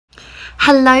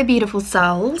Hello beautiful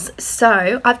souls.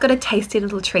 So I've got a tasty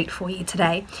little treat for you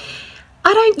today.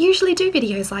 I don't usually do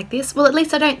videos like this, well at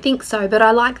least I don't think so, but I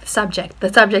like the subject.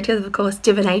 The subject is of course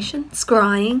divination,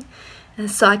 scrying,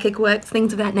 psychic works,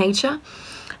 things of that nature.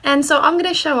 And so I'm going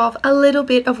to show off a little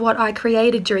bit of what I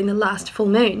created during the last full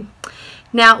moon.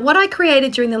 Now what I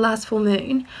created during the last full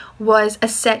moon was a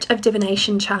set of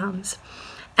divination charms.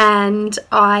 And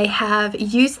I have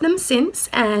used them since,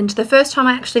 and the first time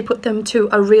I actually put them to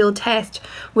a real test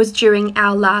was during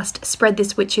our last Spread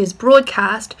This Witches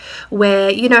broadcast, where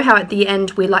you know how at the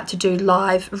end we like to do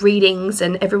live readings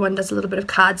and everyone does a little bit of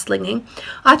card slinging.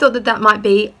 I thought that that might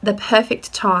be the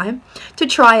perfect time to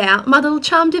try out my little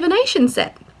charm divination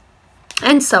set,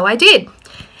 and so I did.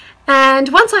 And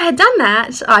once I had done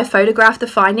that, I photographed the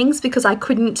findings because I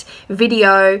couldn't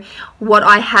video what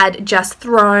I had just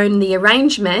thrown, the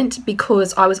arrangement,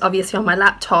 because I was obviously on my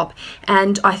laptop,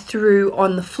 and I threw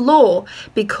on the floor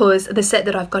because the set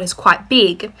that I've got is quite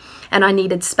big and I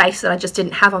needed space that I just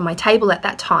didn't have on my table at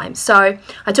that time. So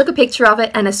I took a picture of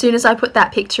it, and as soon as I put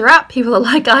that picture up, people are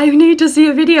like, I need to see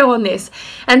a video on this.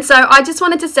 And so I just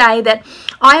wanted to say that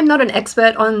I am not an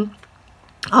expert on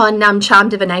charm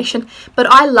divination, but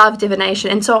I love divination,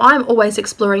 and so I'm always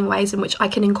exploring ways in which I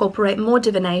can incorporate more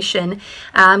divination,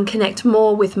 connect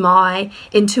more with my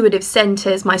intuitive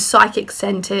centers, my psychic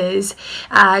centers,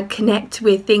 connect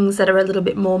with things that are a little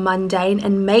bit more mundane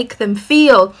and make them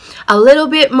feel a little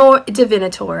bit more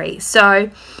divinatory. So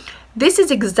this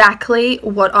is exactly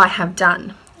what I have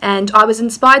done. And I was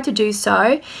inspired to do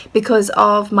so because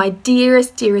of my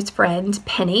dearest friend,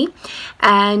 Penny,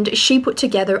 and she put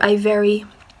together a very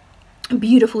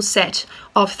beautiful set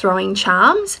of throwing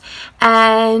charms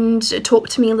and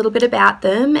talked to me a little bit about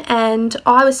them, and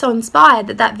I was so inspired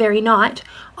that that very night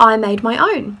I made my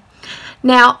own.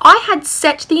 Now I had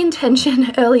set the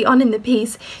intention early on in the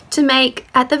piece to make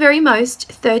at the very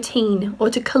most 13,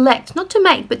 or to collect, not to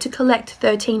make, but to collect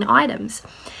 13 items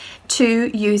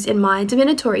to use in my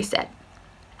divinatory set.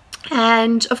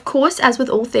 And of course, as with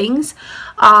all things,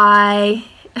 I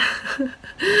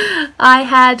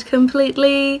had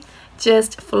completely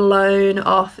just flown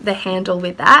off the handle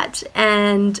with that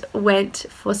and went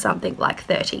for something like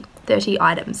 30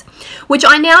 items, which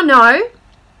I now know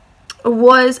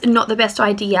was not the best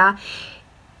idea,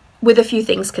 with a few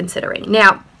things considering.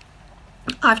 Now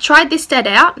I've tried this set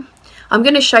out. I'm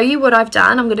going to show you what I've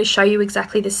done. I'm going to show you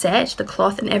exactly the set, the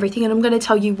cloth and everything, and I'm going to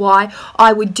tell you why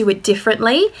I would do it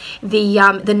differently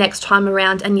the next time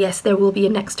around. And yes, there will be a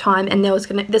next time, and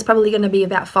there's probably going to be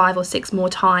about 5 or 6 more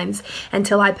times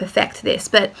until I perfect this.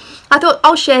 But I thought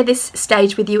I'll share this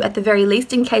stage with you at the very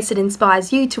least, in case it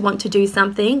inspires you to want to do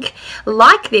something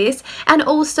like this, and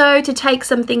also to take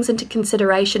some things into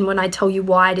consideration when I tell you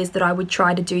why it is that I would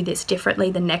try to do this differently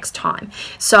the next time.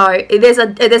 So there's a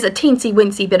teensy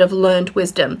wincy bit of learned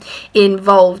wisdom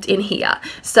involved in here.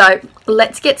 So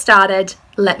let's get started.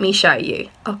 Let me show you.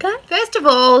 Okay, first of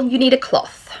all, you need a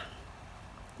cloth.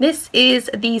 This is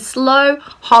the Slow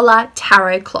Holler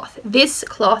Tarot cloth. This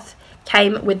cloth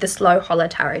came with the Slow Holler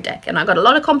Tarot deck, and I got a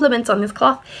lot of compliments on this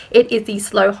cloth. It is the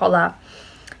Slow Holler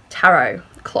Tarot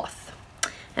cloth,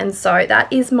 and so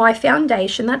that is my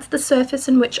foundation. That's the surface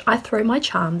in which I throw my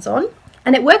charms on.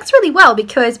 And it works really well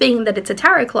because, being that it's a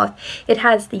tarot cloth, it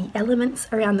has the elements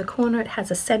around the corner, it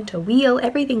has a center wheel,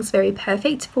 everything's very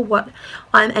perfect for what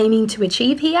I'm aiming to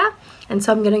achieve here. And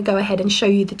so I'm going to go ahead and show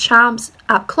you the charms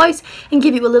up close and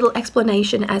give you a little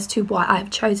explanation as to why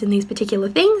I've chosen these particular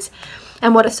things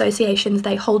and what associations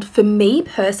they hold for me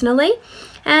personally.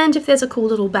 And if there's a cool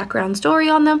little background story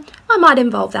on them, I might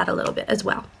involve that a little bit as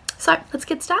well. So let's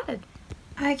get started.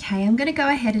 Okay, I'm going to go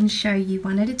ahead and show you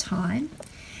one at a time.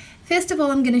 First of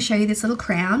all, I'm going to show you this little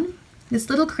crown. This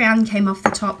little crown came off the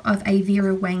top of a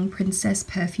Vera Wang Princess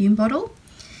perfume bottle,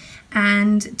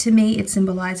 and to me it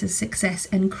symbolizes success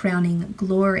and crowning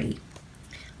glory.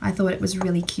 I thought it was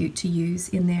really cute to use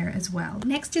in there as well.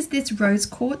 Next is this rose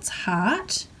quartz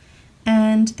heart,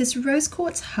 and this rose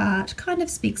quartz heart kind of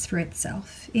speaks for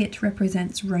itself. It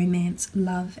represents romance,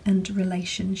 love and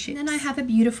relationships. And then I have a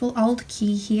beautiful old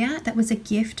key here that was a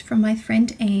gift from my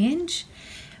friend Ange.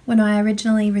 When I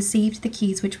originally received the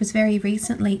keys, which was very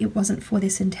recently, it wasn't for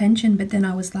this intention, but then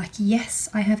I was like, yes,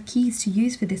 I have keys to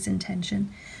use for this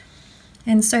intention.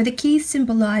 And so the key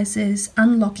symbolizes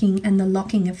unlocking and the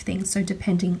locking of things, so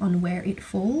depending on where it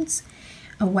falls,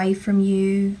 away from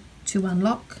you to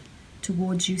unlock,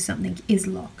 towards you something is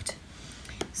locked.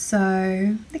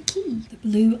 So the key, the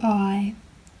blue eye,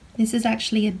 this is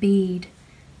actually a bead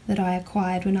that I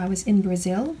acquired when I was in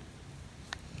Brazil.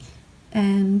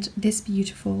 And this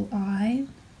beautiful eye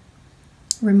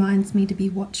reminds me to be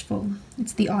watchful.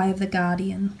 It's the eye of the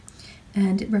guardian.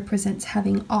 and it represents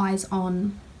having eyes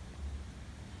on.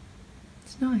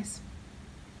 It's nice.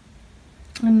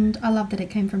 And I love that it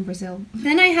came from Brazil.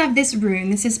 Then I have this rune.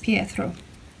 This is Pietro.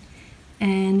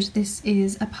 And this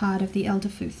is a part of the Elder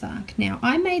Futhark. Now,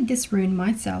 I made this rune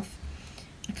myself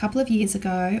a couple of years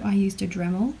ago. I used a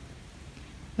Dremel,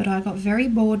 but I got very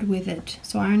bored with it.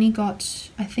 So I only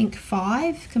got, I think,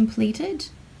 5 completed.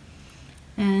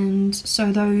 And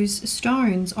so those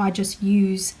stones I just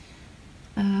use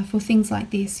for things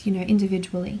like this, you know,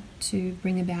 individually, to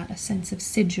bring about a sense of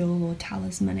sigil or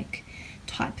talismanic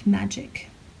type magic.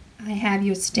 I have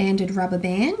your standard rubber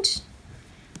band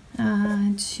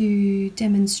to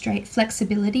demonstrate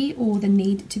flexibility or the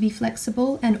need to be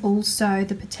flexible, and also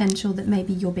the potential that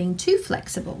maybe you're being too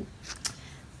flexible.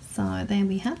 So there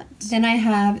we have it. Then I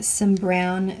have some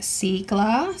brown sea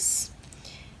glass,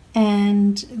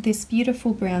 and this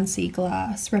beautiful brown sea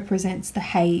glass represents the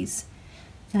haze,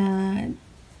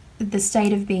 the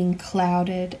state of being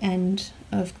clouded and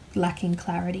of lacking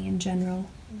clarity in general.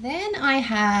 Then I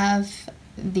have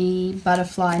the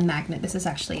butterfly magnet. This is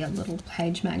actually a little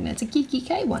page magnet. It's a Kiki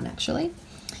K one actually.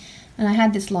 And I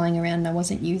had this lying around and I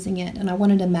wasn't using it, and I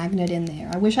wanted a magnet in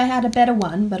there. I wish I had a better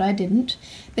one, but I didn't.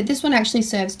 But this one actually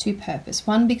serves 2 purposes.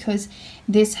 One, because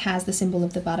this has the symbol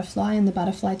of the butterfly, and the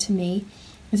butterfly to me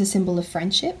is a symbol of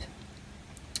friendship.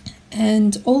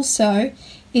 And also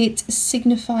it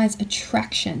signifies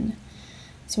attraction.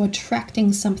 So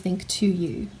attracting something to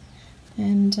you.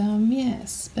 And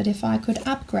yes, but if I could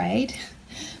upgrade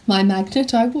my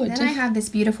magnet, I would. Then I have this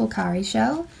beautiful cowrie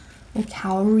shell, or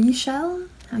cowrie shell,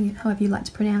 however you like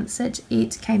to pronounce it.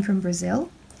 It came from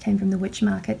Brazil, came from the witch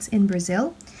markets in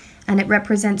Brazil, and it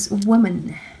represents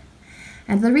woman.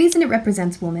 And the reason it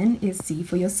represents woman is, see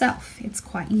for yourself. It's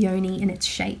quite yoni in its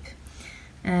shape.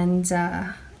 And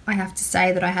I have to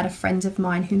say that I had a friend of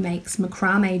mine who makes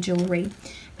macrame jewellery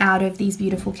out of these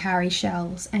beautiful cowrie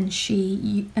shells, and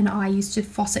she and I used to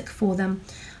fossick for them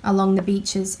along the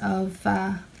beaches of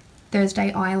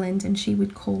Thursday Island, and she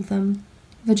would call them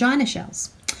vagina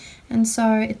shells. And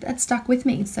so that stuck with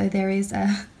me, so there is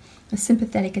a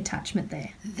sympathetic attachment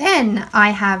there. Then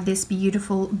I have this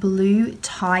beautiful blue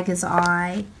tiger's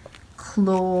eye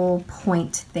claw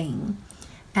point thing,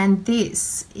 and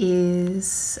this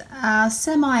is a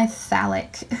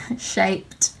semi-phallic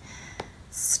shaped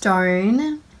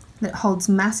stone that holds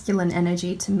masculine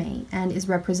energy to me and is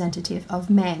representative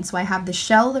of man. So I have the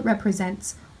shell that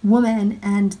represents woman,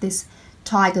 and this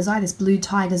tiger's eye, this blue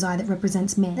tiger's eye, that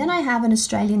represents man. Then I have an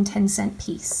Australian 10-cent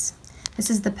piece. This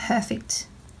is the perfect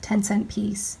 10-cent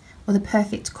piece, or the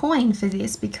perfect coin for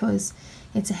this, because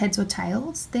it's a heads or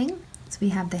tails thing. So we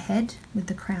have the head with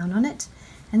the crown on it,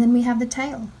 and then we have the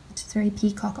tail, which is very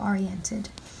peacock oriented.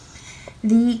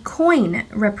 The coin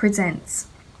represents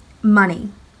money,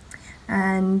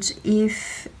 and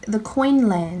if the coin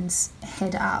lands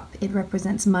head up, it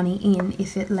represents money in.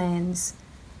 If it lands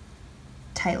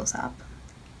tails up,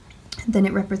 then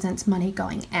it represents money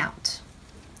going out.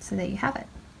 So there you have it.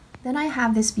 Then I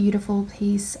have this beautiful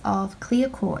piece of clear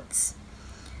quartz,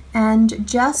 and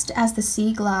just as the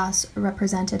sea glass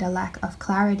represented a lack of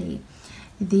clarity,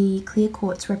 the clear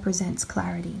quartz represents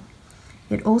clarity.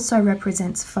 It also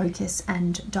represents focus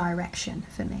and direction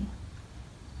for me.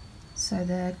 So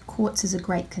the quartz is a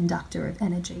great conductor of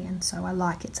energy, and so I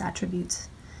like its attributes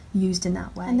used in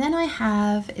that way. And then I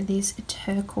have this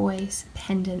turquoise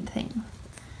pendant thing.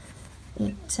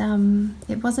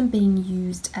 It wasn't being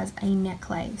used as a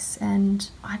necklace, and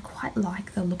I quite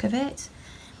like the look of it.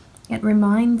 It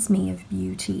reminds me of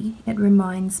beauty. It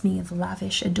reminds me of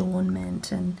lavish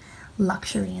adornment and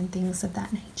luxury and things of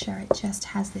that nature. It just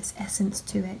has this essence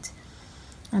to it,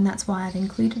 and that's why I've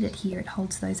included it here. It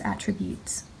holds those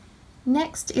attributes.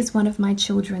 Next is one of my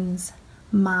children's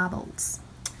marbles.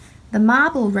 The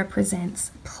marble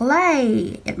represents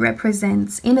play. It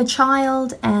represents inner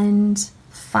child and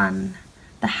fun,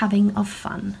 the having of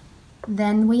fun.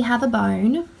 Then we have a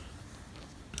bone,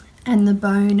 and the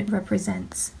bone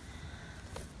represents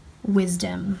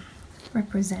wisdom,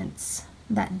 represents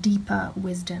that deeper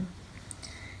wisdom.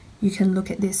 You can look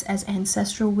at this as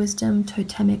ancestral wisdom,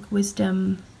 totemic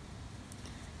wisdom.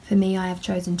 For me, I have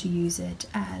chosen to use it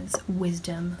as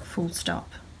wisdom, full stop.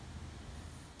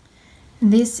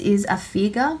 This is a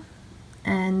figure,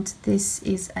 and this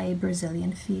is a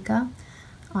Brazilian figure.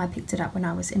 I picked it up when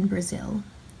I was in Brazil,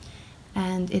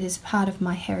 and it is part of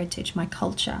my heritage, my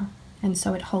culture, and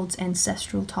so it holds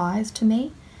ancestral ties to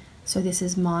me. So this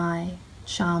is my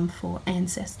charm for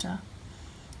ancestral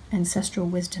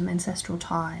wisdom, ancestral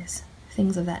ties,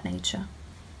 things of that nature.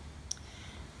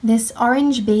 This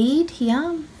orange bead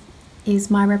here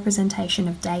is my representation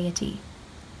of deity,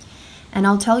 And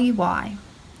I'll tell you why.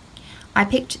 I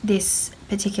picked this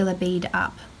particular bead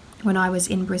up when I was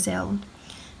in Brazil,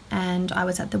 and I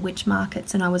was at the witch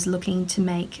markets, and I was looking to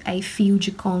make a fio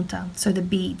de conta, so the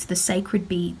beads, the sacred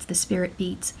beads, the spirit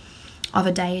beads of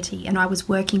a deity, and I was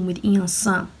working with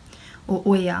incense or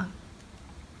oya,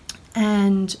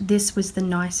 and this was the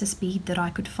nicest bead that I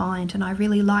could find, and I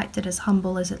really liked it, as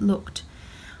humble as it looked.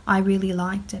 I really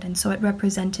liked it, and so it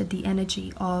represented the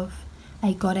energy of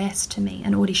a goddess to me,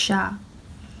 an Orisha.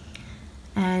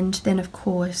 And then of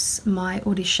course my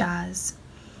Orishas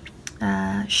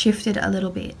shifted a little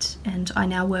bit, and I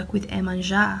now work with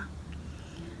Emanja,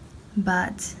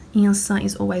 but incense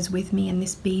is always with me, and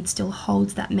this bead still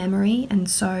holds that memory, and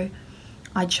so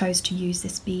I chose to use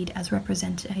this bead as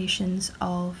representations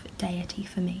of deity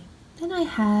for me. Then I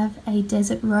have a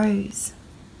desert rose,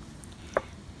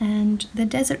 and the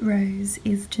desert rose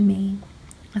is to me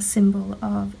a symbol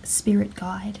of spirit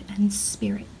guide and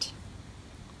spirit.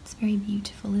 It's very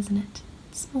beautiful, isn't it?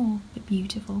 Small but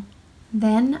beautiful.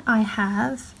 Then I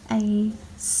have a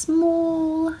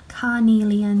small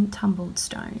carnelian tumbled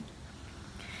stone.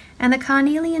 And the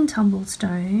carnelian tumbled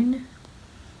stone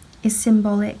is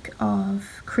symbolic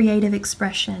of creative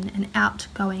expression and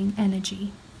outgoing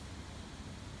energy.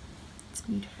 It's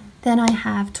beautiful. Then I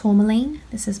have tourmaline.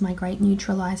 This is my great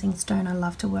neutralizing stone. I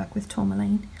love to work with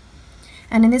tourmaline.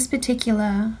 And in this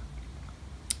particular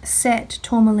set,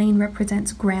 tourmaline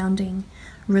represents grounding,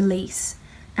 release,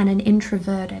 and an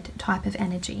introverted type of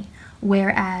energy,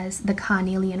 whereas the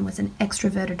carnelian was an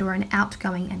extroverted or an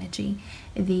outgoing energy.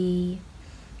 The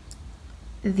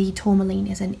tourmaline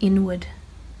is an inward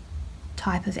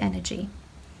type of energy,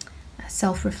 a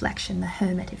self-reflection, the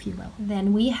hermit, if you will.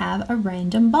 Then we have a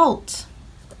random bolt,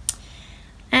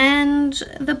 and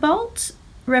the bolt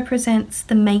represents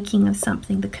the making of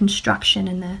something, the construction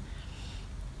and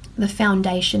the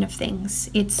foundation of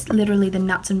things. It's literally the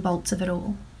nuts and bolts of it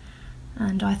all.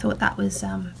 And I thought that was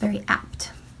very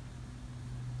apt.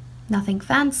 Nothing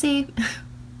fancy,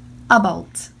 a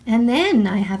bolt. And then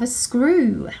I have a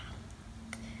screw.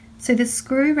 So the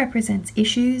screw represents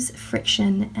issues,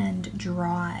 friction, and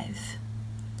drive.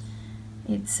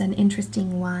 It's an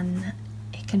interesting one.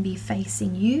 It can be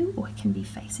facing you, or it can be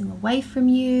facing away from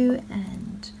you,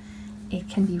 and it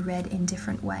can be read in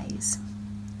different ways.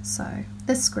 So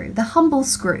the screw, the humble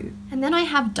screw. And then I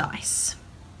have dice.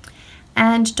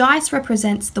 And dice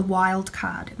represents the wild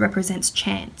card. It represents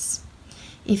chance.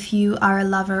 If you are a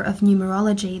lover of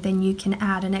numerology, then you can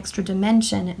add an extra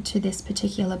dimension to this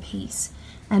particular piece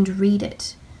and read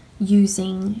it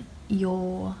using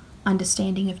your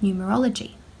understanding of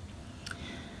numerology.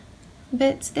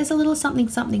 But there's a little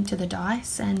something to the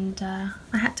dice, and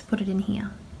I had to put it in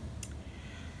here.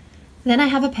 Then I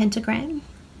have a pentagram.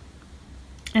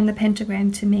 And the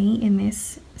pentagram to me in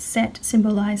this set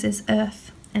symbolizes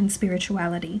earth and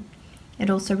spirituality. It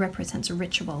also represents a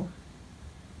ritual.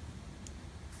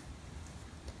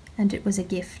 And it was a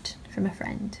gift from a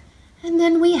friend. And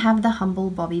then we have the humble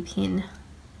bobby pin.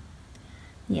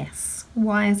 Yes,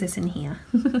 why is this in here?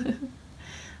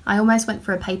 I almost went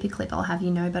for a paper clip, I'll have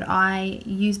you know, but I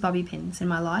use bobby pins in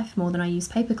my life more than I use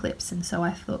paper clips, and so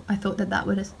I thought that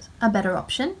was a better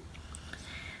option.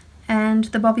 And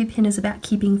the bobby pin is about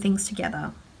keeping things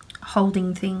together,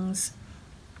 holding things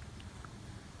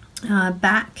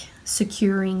back,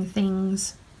 securing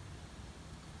things.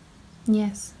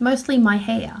 Yes, mostly my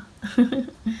hair,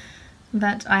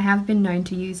 but I have been known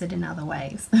to use it in other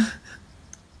ways.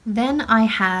 Then I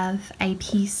have a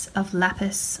piece of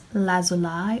lapis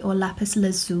lazuli, or lapis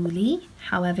lazuli,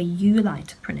 however you like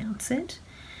to pronounce it.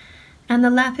 And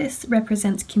the lapis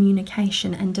represents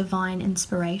communication and divine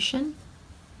inspiration.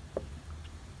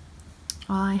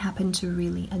 I happen to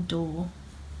really adore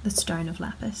the stone of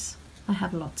lapis. I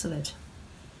have lots of it.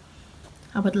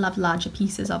 I would love larger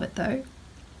pieces of it though.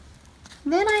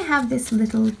 Then I have this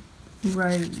little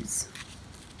rose.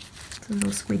 It's a little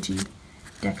squidgy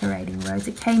decorating rose.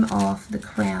 It came off the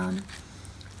crown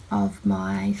of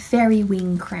my fairy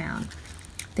wing crown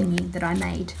thingy that I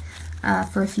made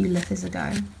for a few litters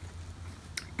ago.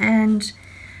 And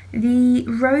the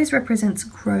rose represents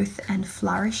growth and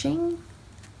flourishing.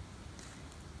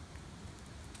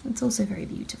 It's also very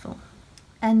beautiful.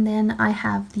 And then I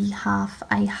have the half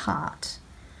a heart.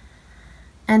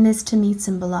 And this to me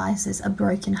symbolizes a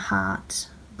broken heart,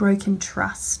 broken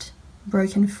trust,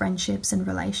 broken friendships and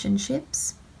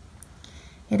relationships.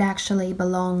 It actually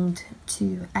belonged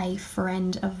to a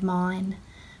friend of mine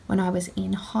when I was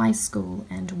in high school,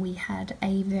 and we had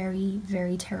a very,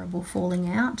 very terrible falling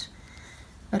out.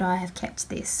 But I have kept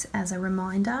this as a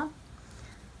reminder,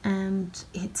 and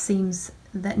it seems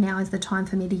that now is the time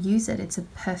for me to use it. It's a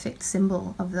perfect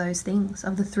symbol of those things,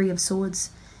 of the Three of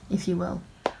Swords, if you will.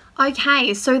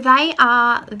 Okay, so they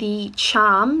are the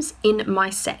charms in my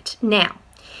set. Now,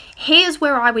 here's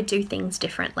where I would do things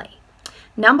differently.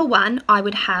 Number one, I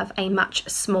would have a much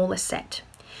smaller set,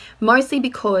 mostly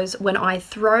because when I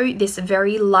throw this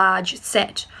very large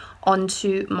set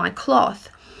onto my cloth,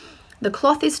 the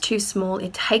cloth is too small,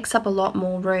 it takes up a lot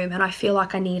more room, and I feel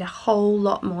like I need a whole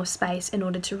lot more space in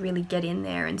order to really get in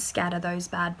there and scatter those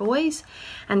bad boys.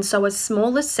 And so a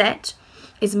smaller set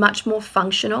is much more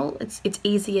functional, it's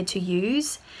easier to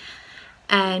use,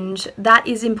 and that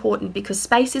is important because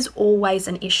space is always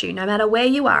an issue, no matter where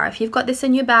you are. If you've got this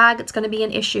in your bag, it's going to be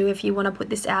an issue. If you want to put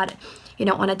this out, you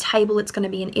know, on a table, it's going to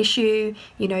be an issue.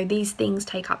 You know, these things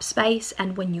take up space,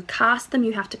 and when you cast them,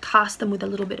 you have to cast them with a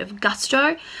little bit of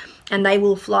gusto, and they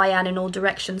will fly out in all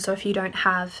directions. So if you don't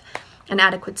have an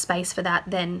adequate space for that,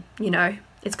 then, you know,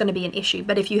 it's going to be an issue.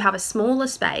 But if you have a smaller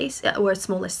space, or a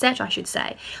smaller set, I should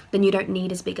say, then you don't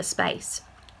need as big a space.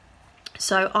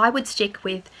 So I would stick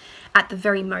with, at the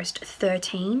very most,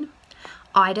 13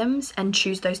 items, and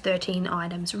choose those 13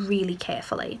 items really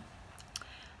carefully.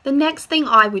 The next thing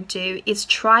I would do is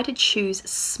try to choose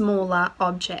smaller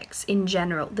objects in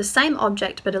general. The same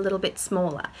object, but a little bit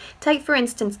smaller. Take, for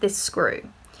instance, this screw.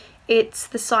 It's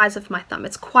the size of my thumb.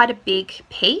 It's quite a big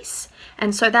piece,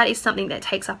 and so that is something that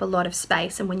takes up a lot of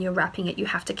space, and when you're wrapping it, you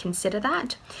have to consider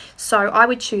that. So I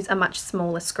would choose a much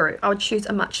smaller screw. I would choose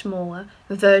a much smaller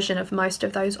version of most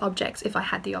of those objects if I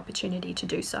had the opportunity to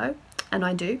do so, and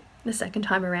I do the second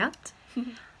time around.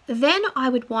 Then I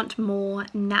would want more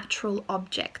natural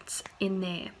objects in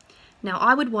there. Now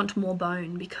I would want more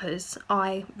bone because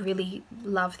I really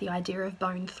love the idea of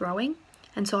bone throwing.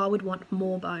 And so I would want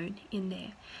more bone in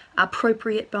there.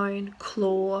 Appropriate bone,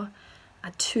 claw,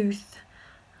 a tooth,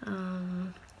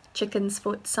 chicken's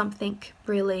foot, something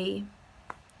really,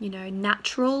 you know,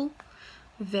 natural,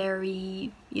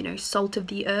 very, you know, salt of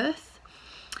the earth,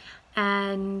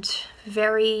 and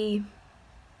very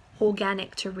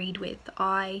organic to read with.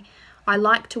 I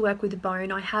like to work with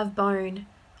bone. I have bone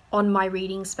on my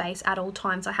reading space at all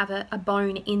times. I have a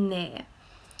bone in there.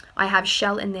 I have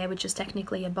shell in there, which is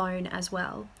technically a bone as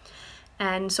well.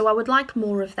 And so I would like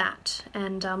more of that,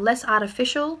 and less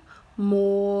artificial,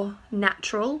 more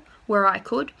natural where I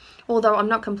could, although I'm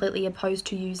not completely opposed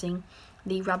to using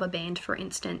the rubber band, for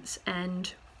instance.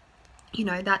 And you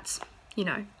know, that's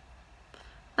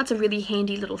a really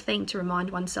handy little thing to remind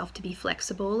oneself to be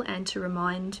flexible, and to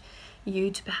remind you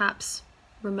to perhaps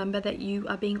remember that you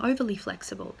are being overly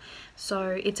flexible.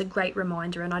 So it's a great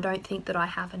reminder, and I don't think that I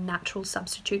have a natural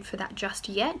substitute for that just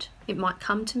yet. It might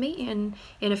come to me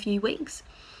in a few weeks,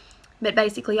 but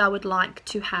basically I would like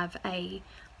to have a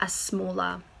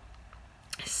smaller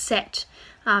set,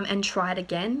 and try it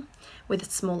again with a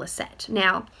smaller set.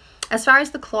 Now, as far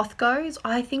as the cloth goes,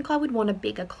 I think I would want a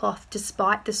bigger cloth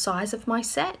despite the size of my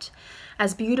set.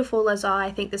 As beautiful as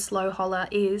I think the slow holler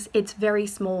is, it's very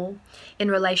small in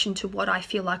relation to what I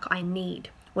feel like I need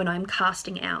when I'm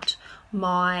casting out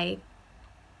my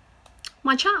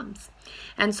charms.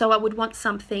 And so I would want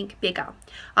something bigger.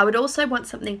 I would also want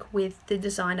something with the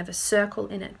design of a circle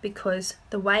in it, because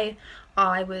the way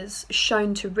I was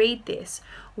shown to read this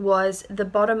was the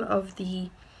bottom of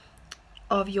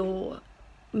your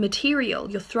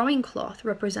material, your throwing cloth,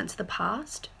 represents the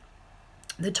past.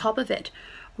 The top of it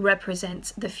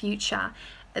represents the future.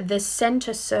 The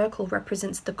center circle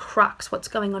represents the crux, what's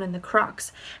going on in the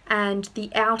crux, and the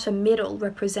outer middle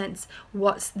represents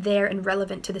what's there and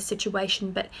relevant to the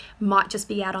situation, but might just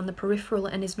be out on the peripheral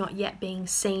and is not yet being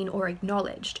seen or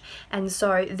acknowledged. And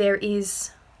so there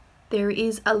is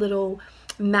a little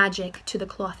magic to the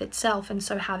cloth itself, and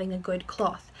so having a good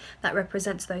cloth that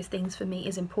represents those things for me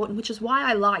is important, which is why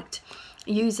I liked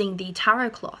using the tarot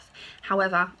cloth.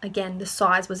 However, again, the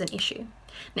size was an issue.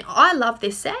 Now, I love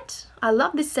this set. I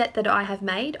love this set that I have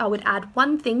made. I would add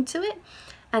one thing to it,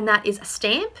 and that is a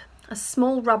stamp, a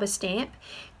small rubber stamp,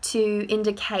 to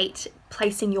indicate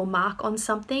placing your mark on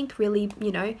something, really,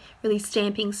 you know, really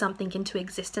stamping something into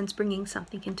existence, bringing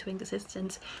something into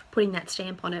existence, putting that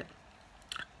stamp on it.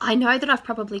 I know that I've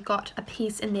probably got a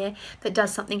piece in there that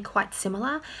does something quite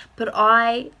similar, but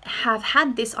I have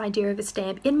had this idea of a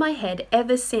stamp in my head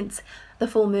ever since the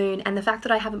full moon, and the fact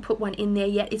that I haven't put one in there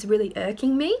yet is really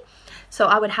irking me. So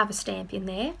I would have a stamp in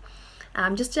there,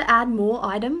 just to add more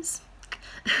items.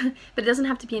 But it doesn't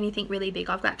have to be anything really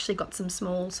big. I've actually got some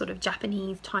small sort of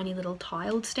Japanese tiny little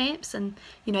tiled stamps, and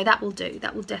you know, that will do.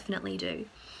 That will definitely do.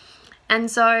 And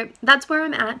so that's where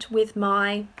I'm at with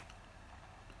my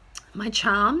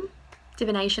charm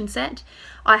divination set.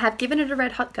 I have given it a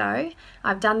red hot go.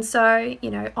 I've done so, you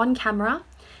know, on camera.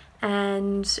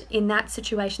 And in that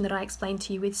situation that I explained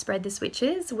to you with Spread the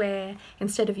Switches, where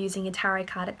instead of using a tarot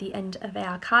card at the end of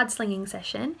our card slinging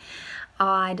session,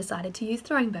 I decided to use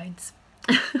throwing bones.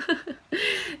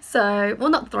 So, well,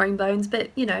 not throwing bones,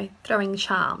 but, you know, throwing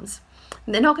charms.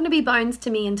 They're not going to be bones to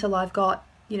me until I've got,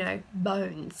 you know,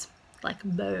 bones, like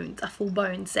bones, a full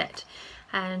bone set.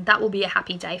 And that will be a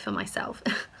happy day for myself,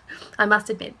 I must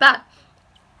admit. But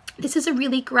this is a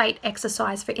really great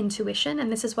exercise for intuition, and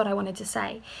this is what I wanted to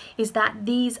say, is that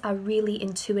these are really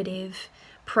intuitive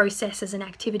processes and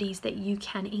activities that you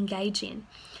can engage in.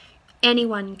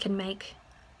 Anyone can make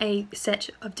a set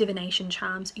of divination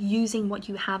charms using what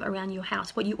you have around your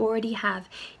house, what you already have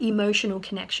emotional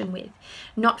connection with,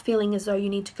 not feeling as though you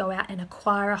need to go out and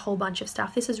acquire a whole bunch of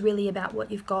stuff. This is really about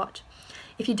what you've got.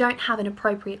 If you don't have an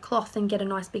appropriate cloth, then get a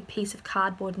nice big piece of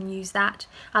cardboard and use that.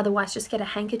 Otherwise, just get a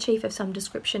handkerchief of some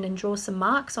description and draw some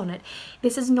marks on it.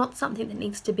 This is not something that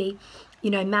needs to be,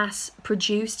 you know, mass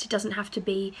produced. It doesn't have to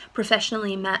be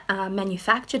professionally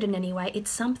manufactured in any way. It's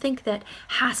something that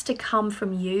has to come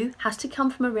from you, has to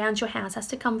come from around your house, has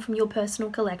to come from your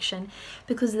personal collection,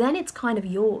 because then it's kind of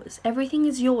yours. Everything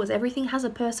is yours. Everything has a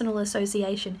personal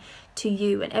association to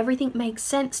you, and everything makes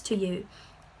sense to you.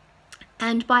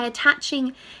 And by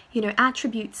attaching, you know,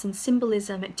 attributes and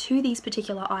symbolism to these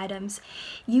particular items,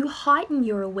 you heighten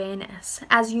your awareness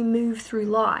as you move through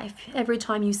life. Every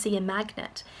time you see a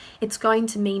magnet, it's going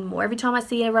to mean more. Every time I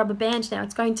see a rubber band now,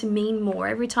 it's going to mean more.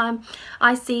 Every time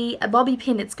I see a bobby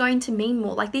pin, it's going to mean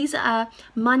more. Like, these are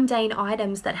mundane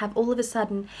items that have all of a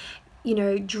sudden, you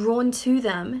know, drawn to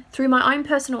them, through my own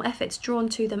personal efforts, drawn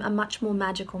to them a much more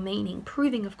magical meaning,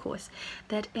 proving, of course,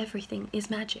 that everything is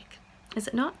magic. Is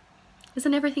it not?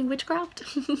 Isn't everything witchcraft?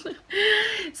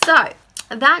 So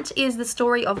that is the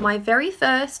story of my very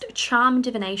first charm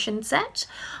divination set.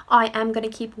 I am going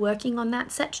to keep working on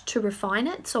that set to refine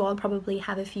it, so I'll probably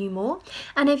have a few more.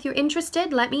 And if you're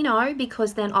interested, let me know,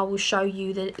 because then I will show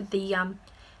you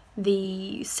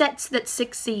the sets that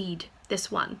succeed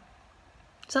this one.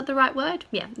 Is that the right word?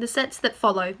 Yeah, the sets that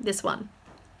follow this one.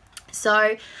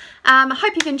 So I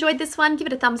hope you've enjoyed this one. Give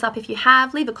it a thumbs up if you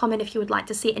have. Leave a comment if you would like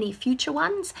to see any future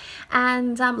ones.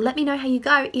 And let me know how you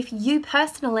go if you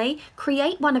personally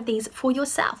create one of these for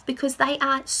yourself, because they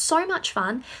are so much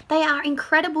fun. They are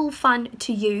incredible fun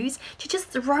to use, to just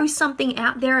throw something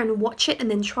out there and watch it and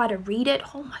then try to read it.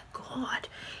 Oh my God,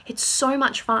 it's so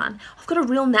much fun. I've got a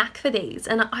real knack for these,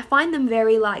 and I find them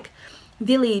very like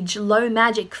village, low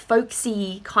magic,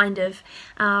 folksy kind of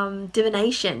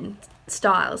divination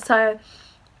style. So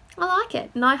I like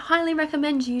it, and I highly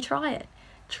recommend you try it.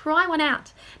 Try one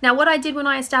out. Now, what I did when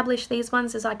I established these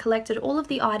ones is I collected all of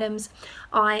the items.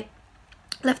 I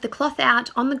left the cloth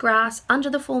out on the grass under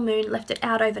the full moon, left it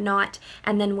out overnight,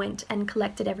 and then went and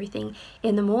collected everything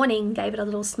in the morning, gave it a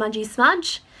little smudgy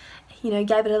smudge, you know,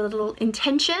 gave it a little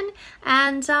intention,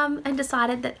 and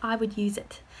decided that I would use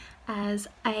it as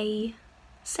a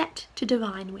set to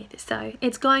divine with. So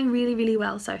it's going really, really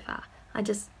well so far. I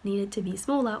just need it to be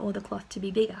smaller, or the cloth to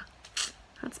be bigger.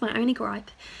 That's my only gripe.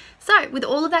 So with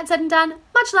all of that said and done,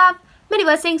 much love, many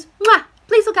blessings. Mwah!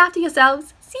 Please look after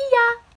yourselves. See ya!